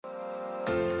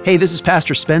Hey, this is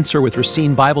Pastor Spencer with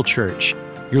Racine Bible Church.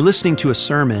 You're listening to a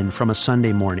sermon from a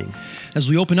Sunday morning. As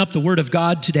we open up the Word of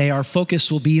God today, our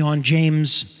focus will be on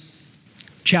James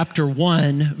chapter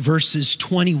 1, verses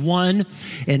 21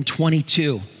 and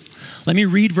 22. Let me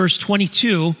read verse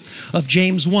 22 of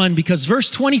James 1, because verse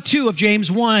 22 of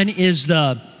James 1 is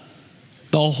the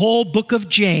whole book of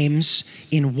James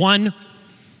in one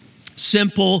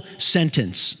simple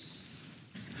sentence.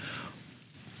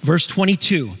 Verse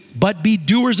 22, but be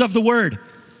doers of the word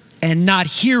and not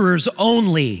hearers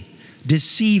only,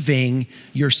 deceiving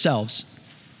yourselves.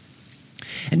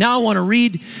 And now I want to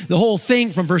read the whole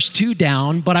thing from verse 2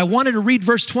 down, but I wanted to read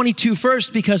verse 22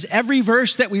 first because every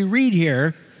verse that we read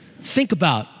here, think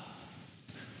about,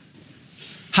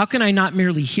 how can I not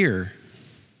merely hear,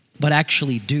 but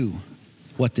actually do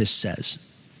what this says?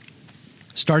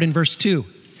 Start in verse 2.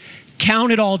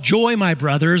 Count it all joy, my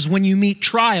brothers, when you meet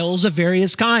trials of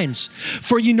various kinds.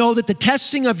 For you know that the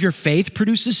testing of your faith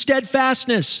produces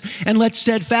steadfastness, and let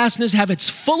steadfastness have its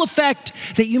full effect,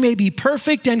 that you may be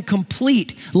perfect and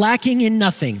complete, lacking in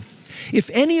nothing.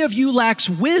 If any of you lacks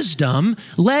wisdom,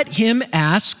 let him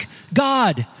ask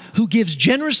God, who gives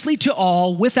generously to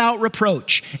all without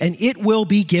reproach, and it will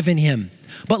be given him.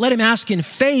 But let him ask in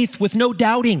faith with no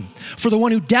doubting. For the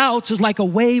one who doubts is like a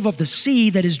wave of the sea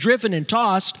that is driven and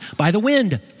tossed by the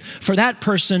wind. For that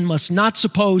person must not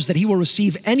suppose that he will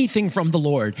receive anything from the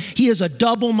Lord. He is a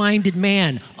double-minded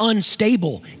man,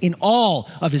 unstable in all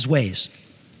of his ways.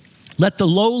 Let the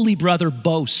lowly brother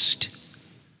boast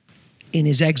in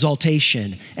his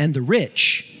exaltation, and the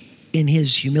rich in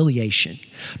his humiliation.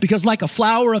 Because like a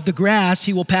flower of the grass,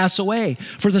 he will pass away.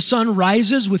 For the sun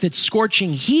rises with its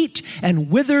scorching heat and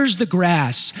withers the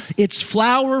grass. Its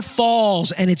flower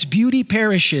falls and its beauty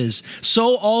perishes.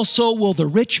 So also will the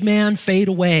rich man fade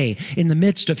away in the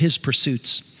midst of his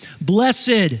pursuits.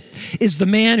 Blessed is the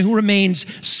man who remains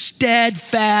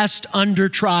steadfast under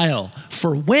trial.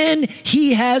 For when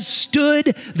he has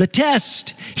stood the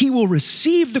test, he will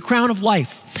receive the crown of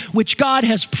life, which God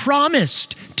has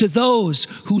promised to those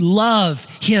who love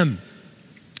him.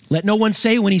 Let no one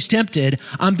say when he's tempted,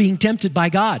 I'm being tempted by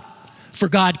God. For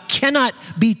God cannot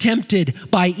be tempted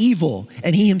by evil,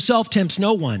 and he himself tempts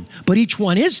no one. But each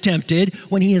one is tempted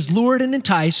when he is lured and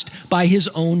enticed by his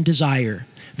own desire.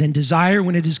 Then desire,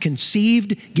 when it is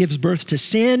conceived, gives birth to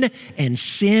sin, and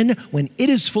sin, when it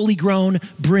is fully grown,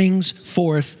 brings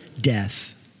forth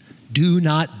death. Do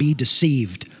not be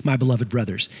deceived, my beloved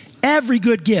brothers. Every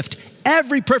good gift,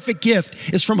 every perfect gift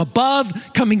is from above,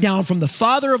 coming down from the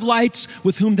Father of lights,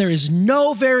 with whom there is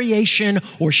no variation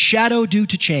or shadow due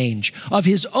to change. Of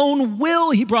his own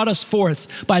will he brought us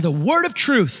forth by the word of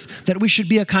truth, that we should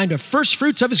be a kind of first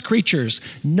fruits of his creatures.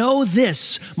 Know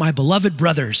this, my beloved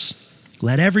brothers.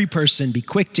 Let every person be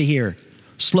quick to hear,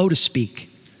 slow to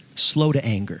speak, slow to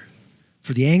anger.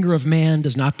 For the anger of man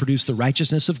does not produce the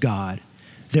righteousness of God.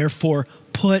 Therefore,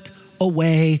 put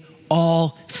away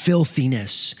all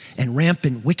filthiness and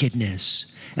rampant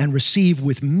wickedness, and receive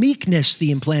with meekness the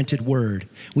implanted word,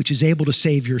 which is able to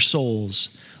save your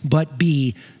souls. But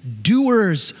be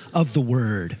doers of the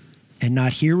word, and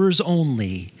not hearers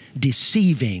only,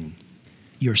 deceiving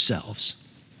yourselves.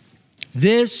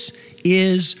 This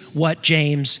is what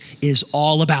James is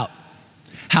all about.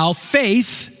 How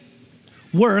faith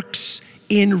works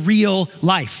in real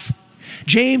life.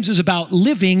 James is about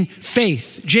living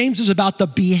faith. James is about the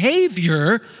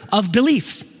behavior of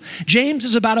belief. James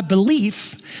is about a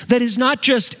belief that is not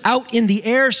just out in the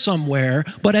air somewhere,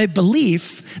 but a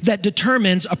belief that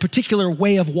determines a particular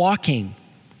way of walking,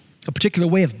 a particular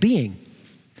way of being.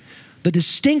 The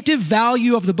distinctive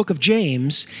value of the book of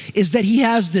James is that he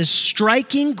has this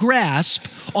striking grasp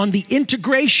on the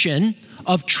integration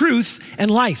of truth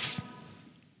and life.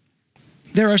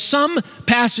 There are some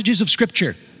passages of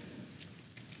Scripture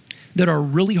that are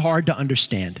really hard to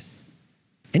understand.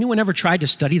 Anyone ever tried to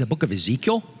study the book of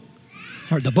Ezekiel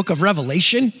or the book of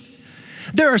Revelation?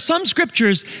 There are some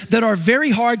scriptures that are very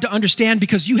hard to understand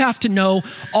because you have to know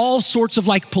all sorts of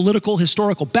like political,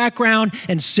 historical background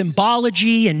and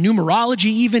symbology and numerology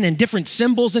even, and different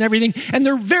symbols and everything, and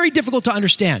they're very difficult to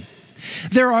understand.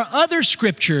 There are other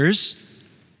scriptures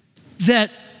that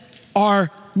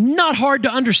are not hard to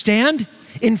understand.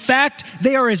 In fact,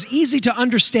 they are as easy to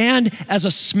understand as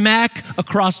a smack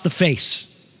across the face.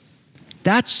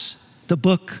 That's the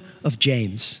book of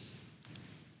James.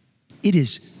 It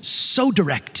is so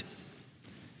direct.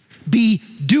 Be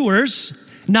doers,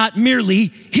 not merely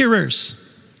hearers.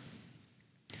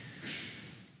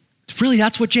 Really,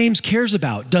 that's what James cares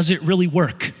about. Does it really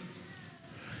work?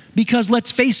 Because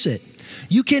let's face it,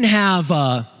 you can have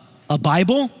a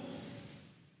Bible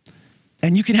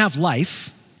and you can have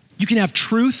life. you can have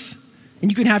truth,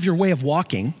 and you can have your way of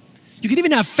walking. You can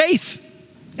even have faith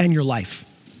and your life.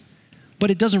 But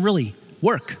it doesn't really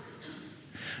work.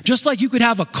 Just like you could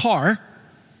have a car,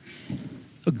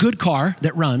 a good car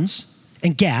that runs,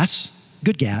 and gas,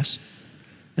 good gas,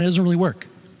 that doesn't really work.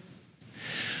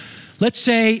 Let's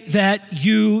say that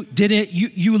you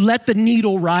let the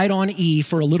needle ride on E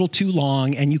for a little too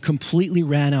long and you completely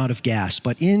ran out of gas.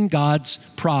 But in God's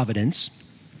providence,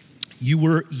 you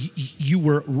were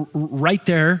right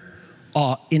there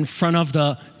in front of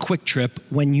the Quick Trip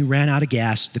when you ran out of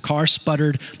gas. The car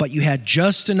sputtered, but you had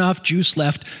just enough juice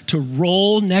left to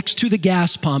roll next to the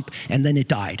gas pump, and then it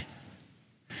died.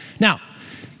 Now,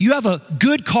 you have a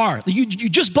good car. You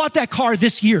just bought that car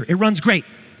this year. It runs great.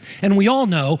 And we all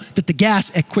know that the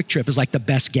gas at Quick Trip is like the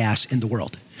best gas in the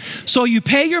world. So you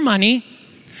pay your money,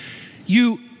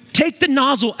 you take the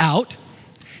nozzle out,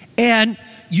 and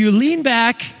you lean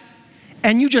back,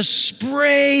 and you just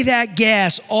spray that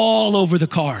gas all over the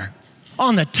car.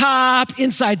 On the top,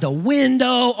 inside the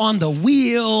window, on the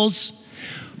wheels.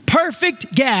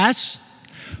 Perfect gas,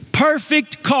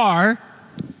 perfect car.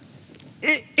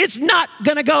 It's not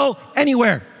gonna go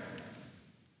anywhere.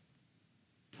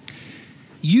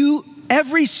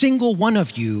 Every single one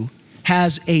of you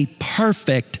has a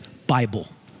perfect Bible,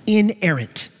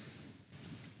 inerrant.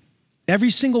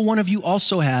 Every single one of you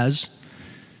also has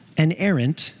an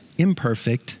errant,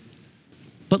 imperfect,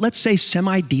 but let's say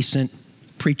semi-decent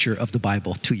preacher of the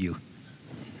Bible to you.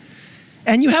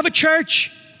 And you have a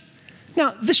church.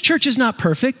 Now, this church is not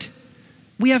perfect.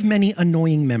 We have many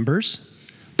annoying members,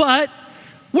 but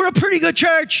we're a pretty good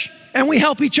church, and we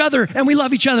help each other, and we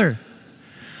love each other.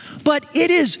 But it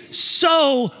is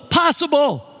so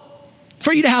possible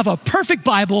for you to have a perfect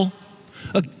Bible,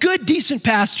 a good, decent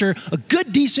pastor, a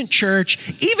good, decent church,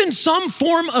 even some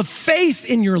form of faith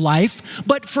in your life,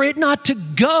 but for it not to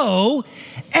go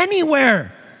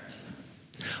anywhere.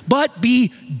 But be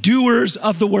doers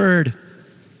of the word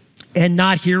and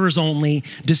not hearers only,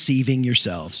 deceiving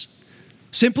yourselves.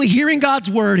 Simply hearing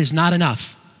God's word is not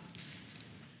enough.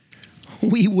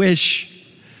 We wish,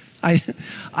 I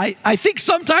think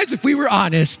sometimes if we were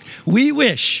honest, we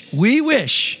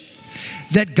wish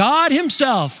that God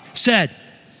himself said,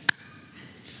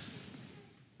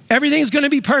 everything's gonna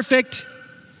be perfect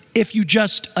if you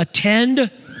just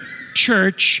attend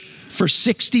church for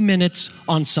 60 minutes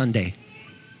on Sunday.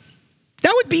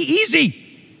 That would be easy.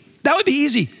 That would be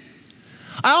easy.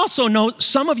 I also know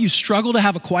some of you struggle to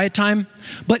have a quiet time,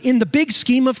 but in the big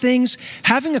scheme of things,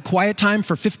 having a quiet time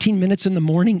for 15 minutes in the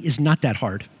morning is not that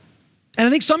hard. And I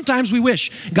think sometimes we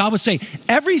wish God would say,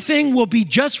 everything will be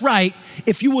just right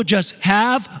if you will just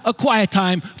have a quiet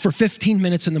time for 15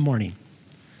 minutes in the morning.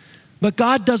 But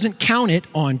God doesn't count it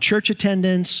on church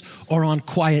attendance or on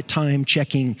quiet time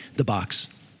checking the box.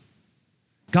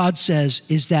 God says,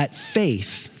 is that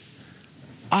faith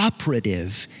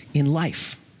operative in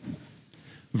life?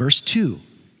 Verse 2,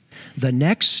 the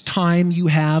next time you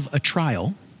have a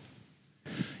trial,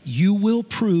 you will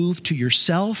prove to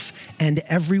yourself and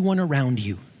everyone around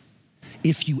you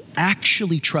if you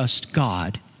actually trust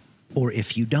God or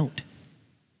if you don't.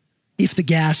 If the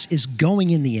gas is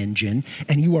going in the engine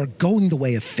and you are going the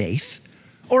way of faith,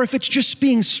 or if it's just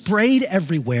being sprayed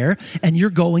everywhere and you're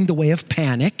going the way of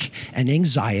panic and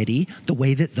anxiety, the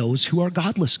way that those who are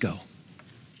godless go.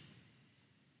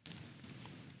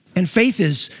 And faith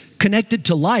is connected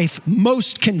to life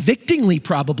most convictingly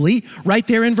probably right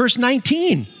there in verse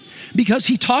 19, because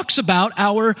he talks about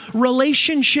our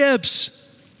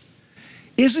relationships.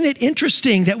 Isn't it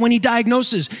interesting that when he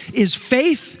diagnoses, is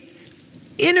faith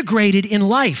integrated in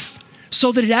life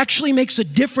so that it actually makes a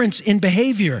difference in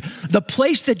behavior? The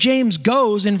place that James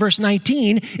goes in verse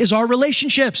 19 is our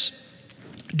relationships.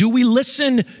 Do we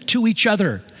listen to each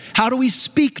other? How do we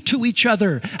speak to each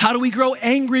other? How do we grow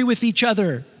angry with each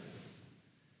other?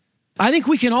 I think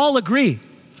we can all agree.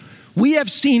 We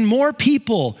have seen more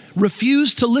people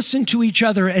refuse to listen to each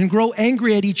other and grow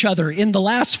angry at each other in the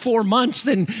last 4 months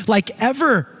than like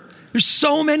ever. There's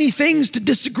so many things to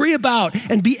disagree about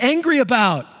and be angry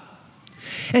about.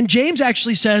 And James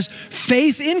actually says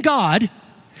faith in God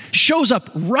shows up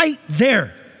right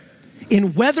there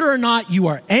in whether or not you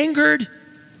are angered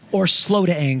or slow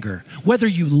to anger, whether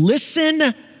you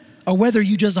listen or whether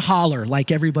you just holler like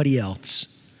everybody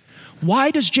else.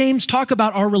 Why does James talk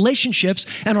about our relationships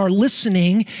and our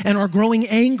listening and our growing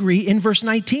angry in verse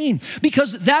 19?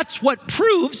 Because that's what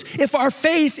proves if our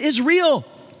faith is real.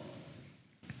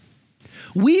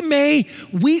 We may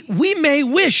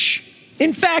wish,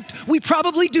 in fact, we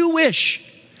probably do wish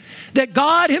that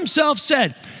God himself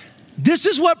said, this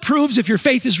is what proves if your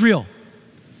faith is real.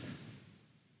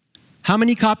 How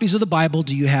many copies of the Bible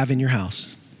do you have in your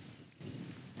house?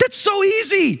 That's so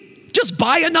easy. Just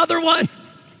buy another one.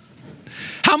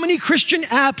 How many Christian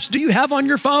apps do you have on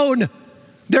your phone?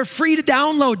 They're free to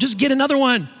download. Just get another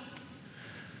one.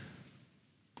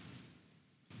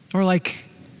 Or like,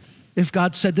 if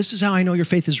God said, this is how I know your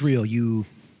faith is real. You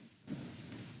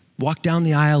walked down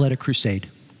the aisle at a crusade.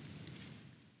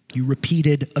 You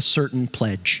repeated a certain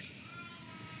pledge.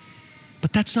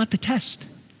 But that's not the test.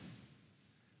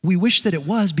 We wish that it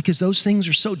was because those things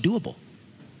are so doable.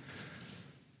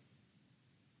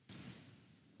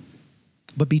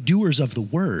 But be doers of the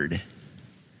word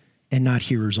and not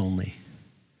hearers only.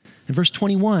 And verse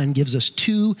 21 gives us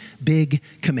two big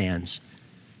commands.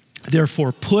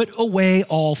 Therefore, put away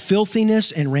all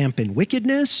filthiness and rampant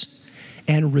wickedness,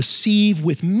 and receive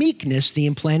with meekness the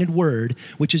implanted word,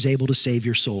 which is able to save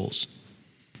your souls.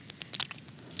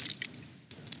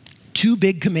 Two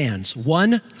big commands.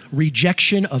 One,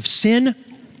 rejection of sin.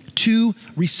 Two,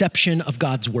 reception of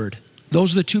God's word.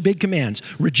 Those are the two big commands.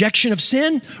 Rejection of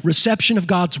sin, reception of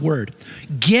God's word.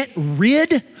 Get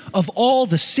rid of all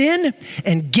the sin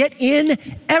and get in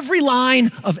every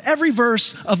line of every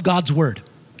verse of God's word.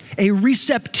 A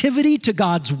receptivity to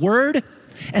God's word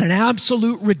and an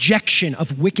absolute rejection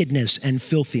of wickedness and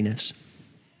filthiness.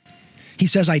 He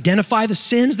says, identify the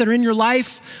sins that are in your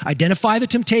life, identify the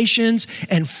temptations,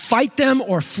 and fight them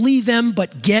or flee them,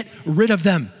 but get rid of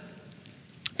them.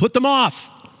 Put them off.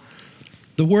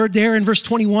 The word there in verse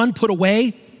 21, put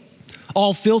away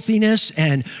all filthiness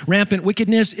and rampant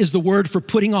wickedness, is the word for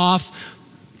putting off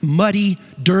muddy,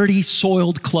 dirty,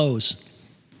 soiled clothes.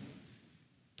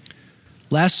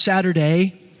 Last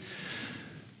Saturday,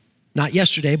 not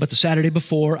yesterday, but the Saturday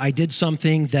before, I did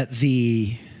something that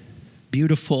the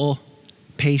beautiful,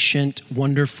 patient,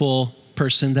 wonderful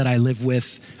person that I live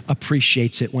with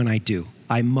appreciates it when I do.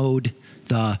 I mowed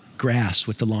the grass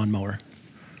with the lawnmower.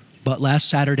 But last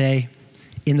Saturday,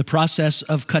 in the process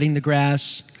of cutting the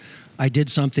grass, I did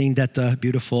something that the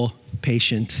beautiful,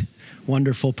 patient,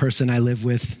 wonderful person I live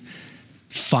with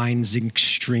finds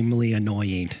extremely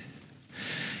annoying.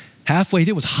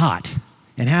 It was hot,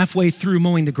 and halfway through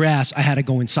mowing the grass, I had to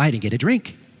go inside and get a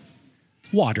drink.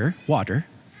 Water,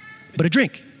 but a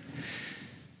drink.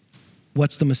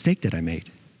 What's the mistake that I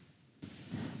made?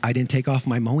 I didn't take off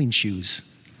my mowing shoes.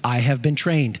 I have been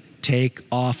trained. Take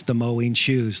off the mowing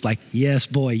shoes. Like, yes,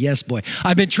 boy.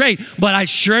 I've been trained, but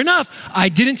sure enough, I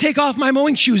didn't take off my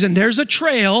mowing shoes, and there's a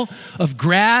trail of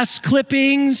grass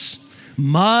clippings,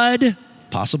 mud,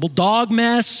 possible dog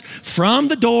mess from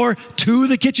the door to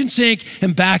the kitchen sink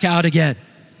and back out again.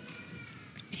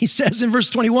 He says in verse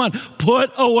 21,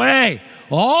 put away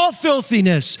all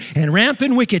filthiness and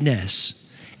rampant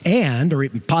wickedness, and, or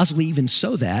possibly even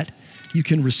so that you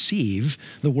can receive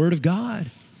the word of God.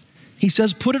 He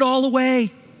says, put it all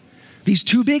away. These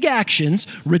two big actions,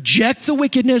 reject the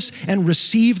wickedness and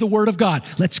receive the word of God.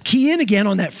 Let's key in again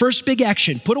on that first big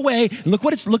action. Put away, and look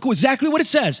exactly what it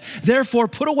says. Therefore,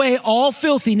 put away all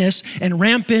filthiness and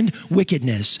rampant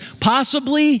wickedness.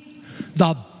 Possibly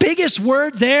the biggest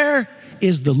word there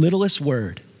is the littlest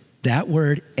word. That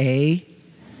word, A-L-L.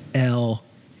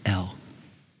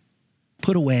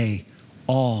 Put away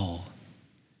all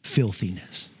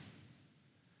filthiness.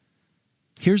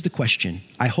 Here's the question.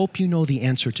 I hope you know the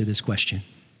answer to this question.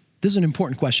 This is an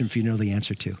important question for you to know the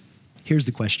answer to. Here's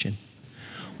the question.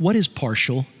 What is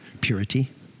partial purity?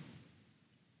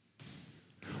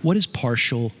 What is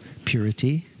partial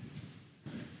purity?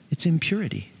 It's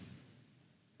impurity.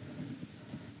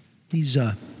 These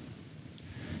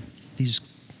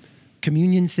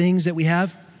communion things that we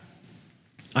have,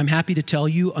 I'm happy to tell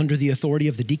you, under the authority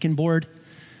of the deacon board,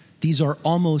 these are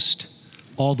almost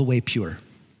all the way pure.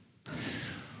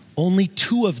 Only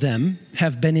 2 of them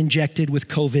have been injected with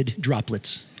COVID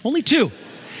droplets. Only 2.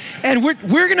 And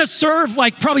we're going to serve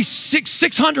like probably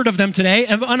 600 of them today,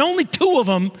 and only 2 of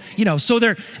them, so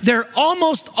they're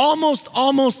almost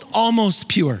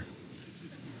pure.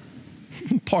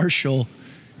 Partial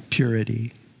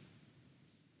purity.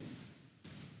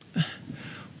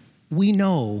 We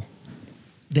know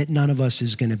that none of us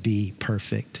is going to be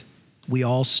perfect. We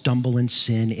all stumble and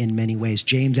sin in many ways.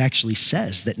 James actually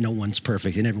says that no one's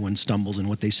perfect and everyone stumbles in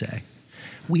what they say.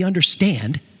 We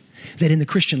understand that in the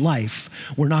Christian life,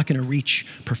 we're not going to reach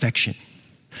perfection.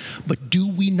 But do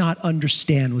we not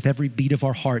understand with every beat of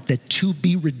our heart that to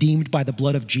be redeemed by the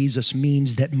blood of Jesus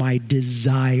means that my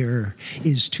desire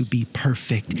is to be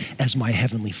perfect as my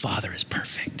heavenly Father is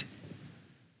perfect?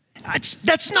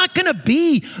 That's not going to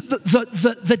be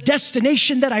the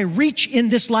destination that I reach in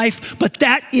this life, but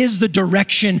that is the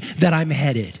direction that I'm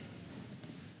headed.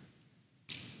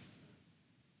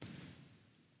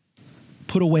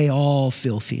 put away all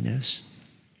filthiness.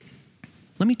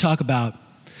 Let me talk about,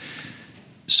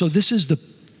 so this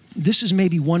is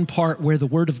maybe one part where the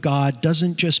Word of God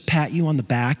doesn't just pat you on the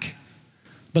back,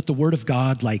 but the Word of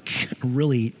God like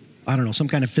really, I don't know, some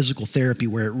kind of physical therapy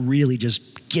where it really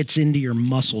just gets into your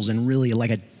muscles and really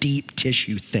like a deep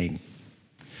tissue thing.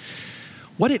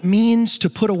 What it means to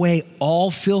put away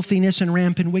all filthiness and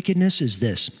rampant wickedness is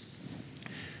this.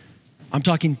 I'm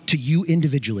talking to you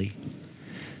individually.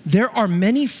 There are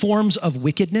many forms of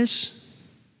wickedness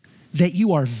that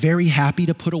you are very happy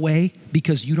to put away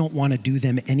because you don't want to do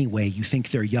them anyway. You think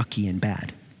they're yucky and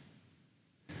bad.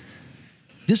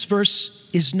 This verse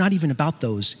is not even about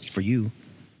those for you.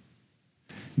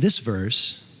 This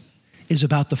verse is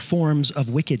about the forms of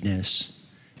wickedness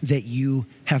that you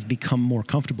have become more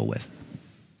comfortable with.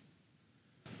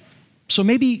 So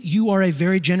maybe you are a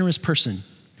very generous person.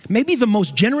 Maybe the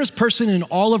most generous person in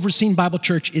all of Racine Bible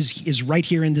Church is right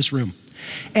here in this room.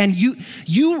 And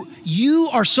you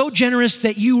are so generous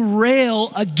that you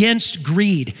rail against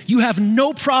greed. You have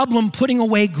no problem putting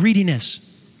away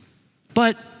greediness.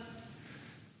 But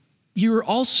you're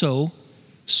also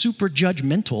super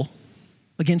judgmental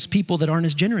against people that aren't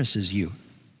as generous as you.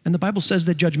 And the Bible says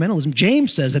that judgmentalism,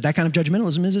 James says that kind of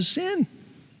judgmentalism is a sin.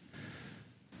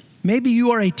 Maybe you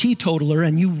are a teetotaler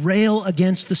and you rail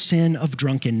against the sin of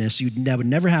drunkenness. That would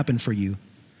never happen for you.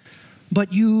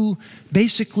 But you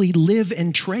basically live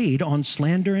and trade on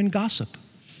slander and gossip.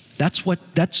 That's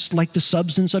like the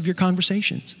substance of your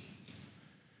conversations.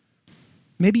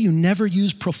 Maybe you never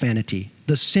use profanity,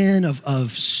 the sin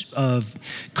of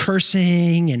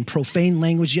cursing and profane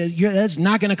language. That's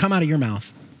not going to come out of your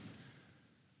mouth.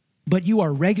 But you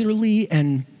are regularly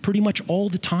and pretty much all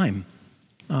the time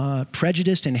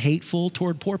prejudiced and hateful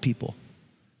toward poor people.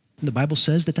 And the Bible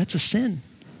says that that's a sin.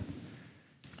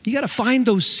 You got to find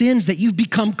those sins that you've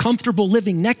become comfortable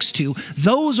living next to.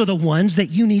 Those are the ones that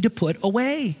you need to put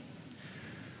away.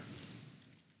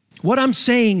 What I'm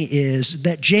saying is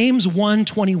that James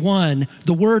 1:21,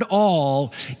 the word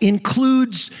all,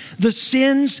 includes the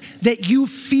sins that you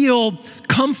feel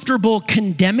comfortable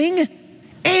condemning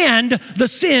and the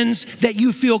sins that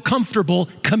you feel comfortable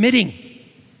committing.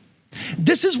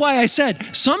 This is why I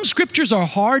said some scriptures are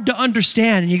hard to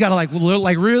understand and you gotta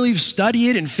like really study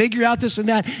it and figure out this and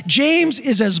that. James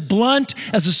is as blunt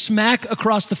as a smack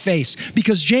across the face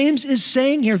because James is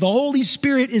saying here, the Holy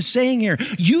Spirit is saying here,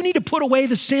 you need to put away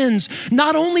the sins,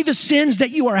 not only the sins that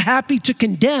you are happy to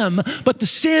condemn, but the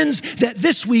sins that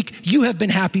this week you have been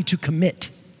happy to commit.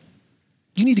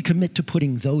 You need to commit to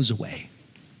putting those away.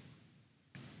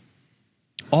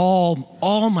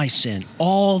 All my sin,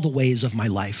 all the ways of my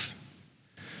life.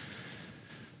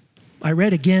 I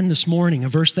read again this morning a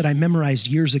verse that I memorized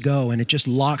years ago and it just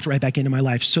locked right back into my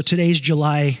life. So today's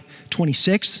July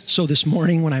 26th. So this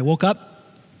morning when I woke up,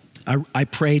 I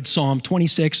prayed Psalm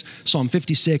 26, Psalm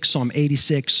 56, Psalm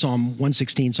 86, Psalm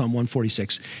 116, Psalm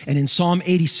 146. And in Psalm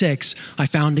 86, I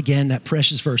found again that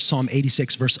precious verse, Psalm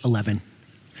 86, verse 11.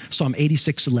 Psalm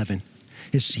 86, 11.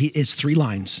 It's 3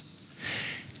 lines.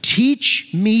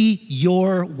 Teach me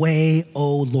your way,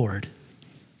 O Lord,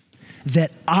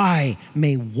 that I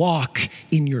may walk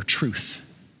in your truth.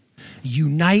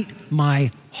 Unite my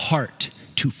heart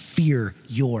to fear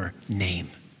your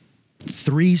name.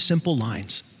 3 simple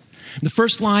lines. In the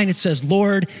first line, it says,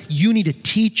 Lord, you need to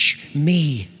teach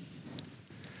me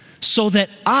so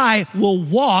that I will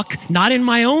walk, not in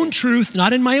my own truth,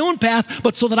 not in my own path,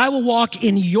 but so that I will walk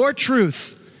in your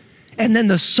truth. And then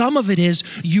the sum of it is,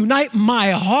 unite my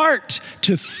heart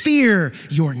to fear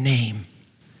your name.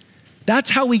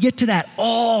 That's how we get to that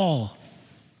all.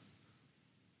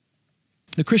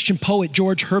 The Christian poet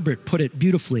George Herbert put it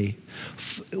beautifully.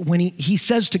 When he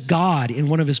says to God in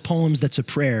one of his poems that's a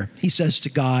prayer, he says to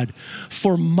God,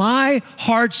 for my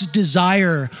heart's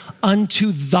desire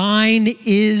unto thine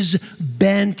is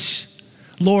bent.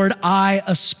 Lord, I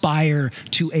aspire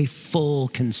to a full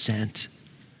consent.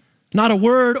 Not a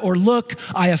word or look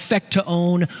I affect to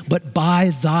own, but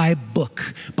by thy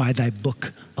book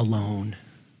alone.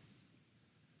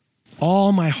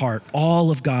 All my heart, all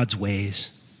of God's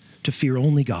ways, to fear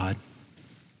only God.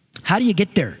 How do you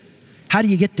get there? How do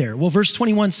you get there? Well, verse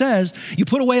 21 says, you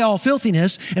put away all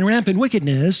filthiness and rampant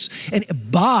wickedness, and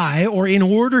by or in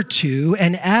order to,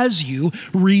 and as you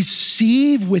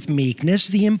receive with meekness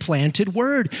the implanted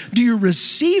word. Do you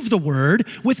receive the word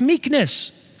with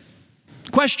meekness?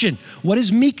 Question, what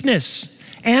is meekness?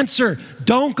 Answer,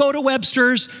 don't go to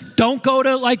Webster's, don't go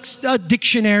to like a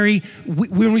dictionary.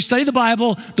 When we study the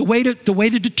Bible, the way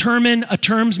to determine a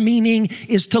term's meaning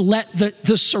is to let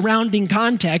the surrounding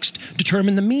context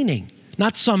determine the meaning,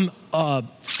 not some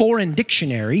foreign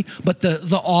dictionary, but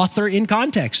the author in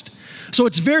context. So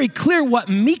it's very clear what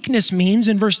meekness means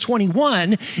in verse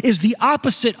 21 is the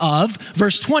opposite of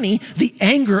verse 20, the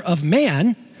anger of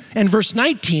man, and verse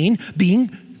 19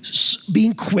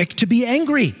 being quick to be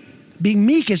angry. Being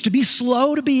meek is to be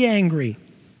slow to be angry.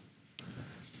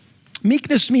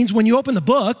 Meekness means when you open the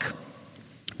book,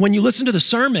 when you listen to the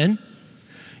sermon,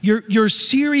 you're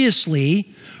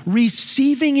seriously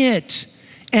receiving it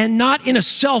and not in a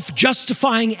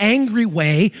self-justifying, angry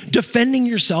way, defending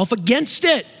yourself against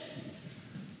it.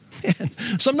 And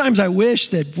sometimes I wish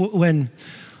that when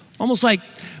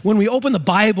we open the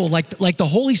Bible, like the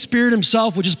Holy Spirit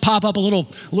himself would just pop up a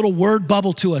little word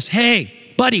bubble to us.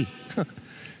 Hey, buddy,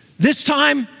 this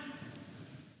time,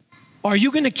 are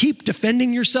you going to keep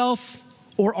defending yourself,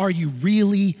 or are you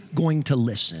really going to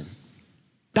listen?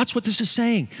 That's what this is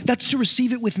saying. That's to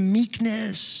receive it with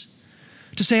meekness.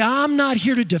 To say, I'm not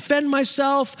here to defend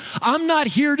myself. I'm not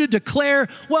here to declare,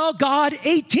 well, God,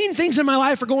 18 things in my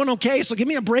life are going okay, so give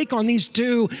me a break on these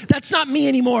 2. That's not me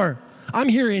anymore. I'm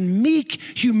here in meek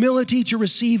humility to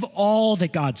receive all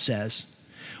that God says.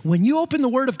 When you open the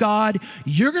Word of God,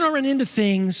 you're going to run into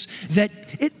things there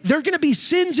are going to be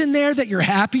sins in there that you're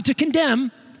happy to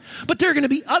condemn, but there are going to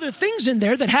be other things in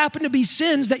there that happen to be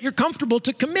sins that you're comfortable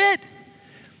to commit.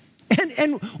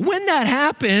 And when that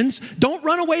happens, don't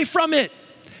run away from it.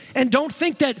 And don't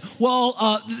think that,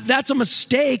 that's a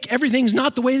mistake. Everything's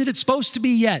not the way that it's supposed to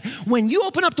be yet. When you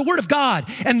open up the Word of God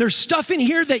and there's stuff in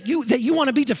here that you want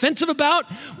to be defensive about,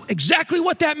 exactly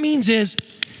what that means is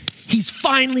he's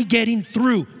finally getting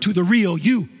through to the real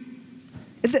you.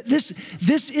 This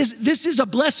is a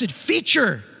blessed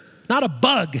feature, not a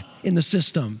bug in the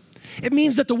system. It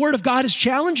means that the Word of God is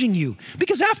challenging you.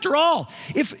 Because after all,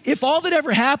 if all that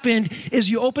ever happened is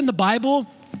you opened the Bible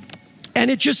and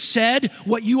it just said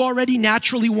what you already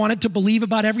naturally wanted to believe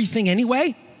about everything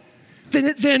anyway,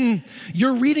 then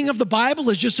your reading of the Bible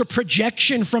is just a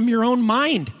projection from your own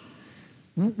mind.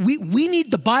 We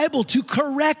need the Bible to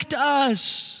correct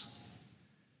us.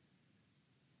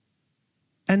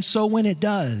 And so when it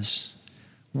does,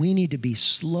 we need to be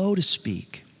slow to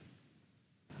speak,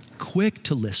 quick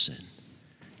to listen,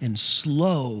 and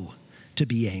slow to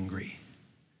be angry.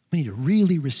 We need to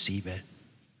really receive it.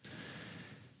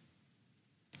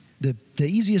 The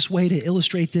easiest way to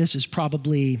illustrate this is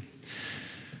probably,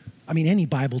 any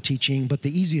Bible teaching, but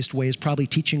the easiest way is probably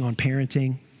teaching on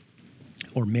parenting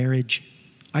or marriage.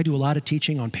 I do a lot of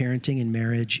teaching on parenting and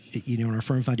marriage, in our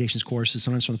Firm Foundations courses,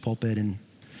 sometimes from the pulpit. And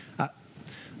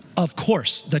of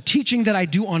course, the teaching that I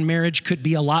do on marriage could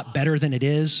be a lot better than it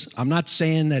is. I'm not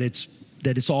saying that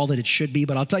it's all that it should be,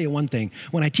 but I'll tell you one thing.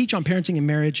 When I teach on parenting and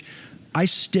marriage, I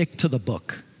stick to the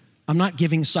book. I'm not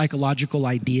giving psychological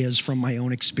ideas from my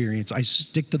own experience. I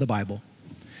stick to the Bible.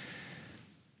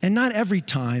 And not every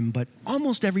time, but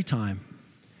almost every time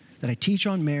that I teach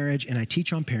on marriage and I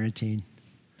teach on parenting,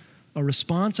 a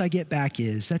response I get back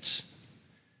is,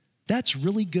 that's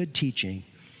really good teaching,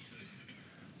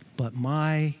 but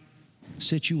my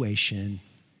situation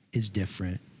is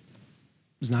different.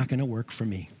 It's not going to work for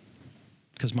me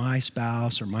because my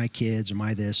spouse or my kids or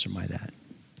my this or my that.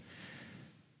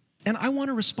 And I want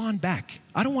to respond back.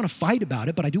 I don't want to fight about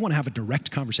it, but I do want to have a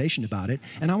direct conversation about it.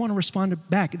 And I want to respond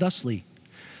back thusly.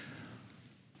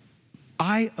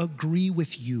 I agree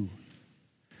with you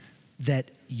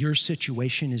that your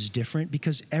situation is different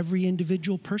because every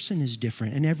individual person is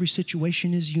different and every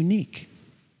situation is unique.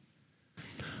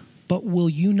 But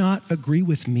will you not agree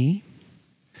with me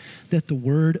that the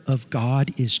Word of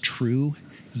God is true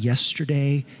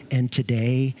yesterday and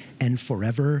today and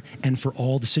forever, and for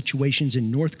all the situations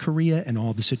in North Korea and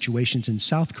all the situations in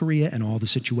South Korea and all the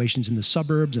situations in the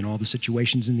suburbs and all the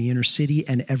situations in the inner city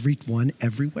and everyone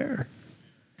everywhere?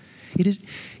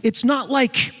 It's not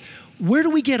like, where do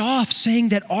we get off saying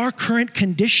that our current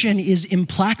condition is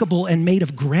implacable and made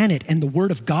of granite and the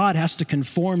Word of God has to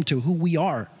conform to who we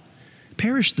are?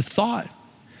 Perish the thought.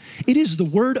 It is the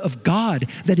Word of God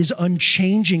that is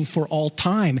unchanging for all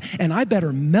time, and I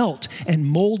better melt and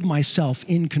mold myself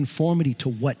in conformity to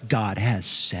what God has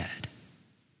said.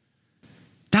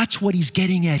 That's what he's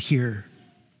getting at here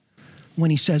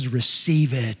when he says,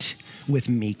 receive it with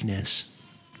meekness.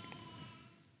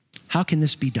 How can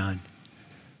this be done?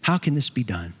 How can this be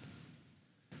done?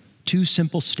 2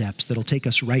 simple steps that'll take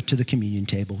us right to the communion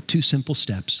table. 2 simple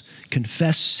steps.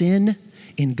 Confess sin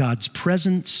in God's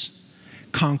presence.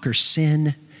 Conquer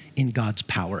sin in God's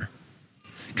power.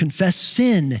 Confess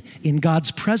sin in God's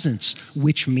presence,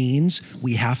 which means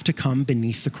we have to come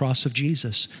beneath the cross of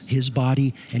Jesus, his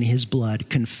body and his blood.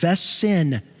 Confess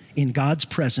sin in God's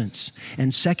presence,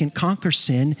 and second, conquer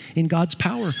sin in God's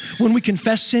power. When we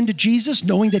confess sin to Jesus,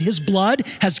 knowing that his blood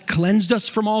has cleansed us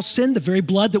from all sin, the very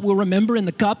blood that we'll remember in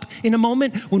the cup in a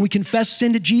moment, when we confess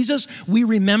sin to Jesus, we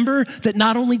remember that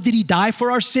not only did he die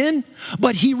for our sin,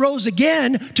 but he rose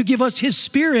again to give us his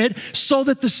Spirit so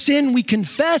that the sin we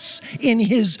confess in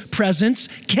his presence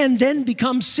can then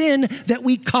become sin that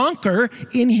we conquer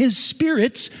in his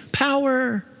Spirit's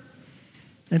power.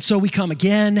 And so we come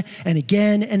again and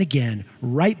again and again,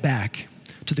 right back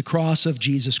to the cross of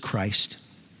Jesus Christ,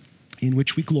 in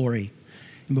which we glory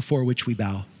and before which we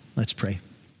bow. Let's pray.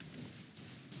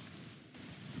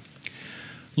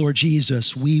 Lord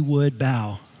Jesus, we would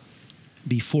bow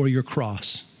before your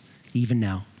cross even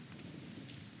now.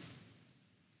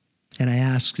 And I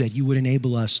ask that you would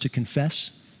enable us to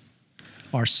confess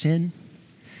our sin,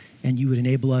 and you would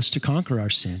enable us to conquer our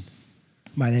sin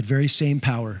by that very same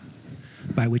power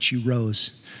by which you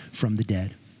rose from the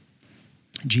dead.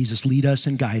 Jesus, lead us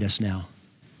and guide us now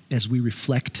as we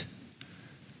reflect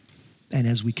and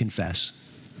as we confess.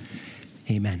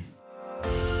 Amen.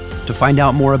 To find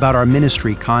out more about our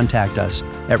ministry, contact us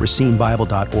at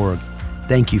racinebible.org.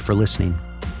 Thank you for listening.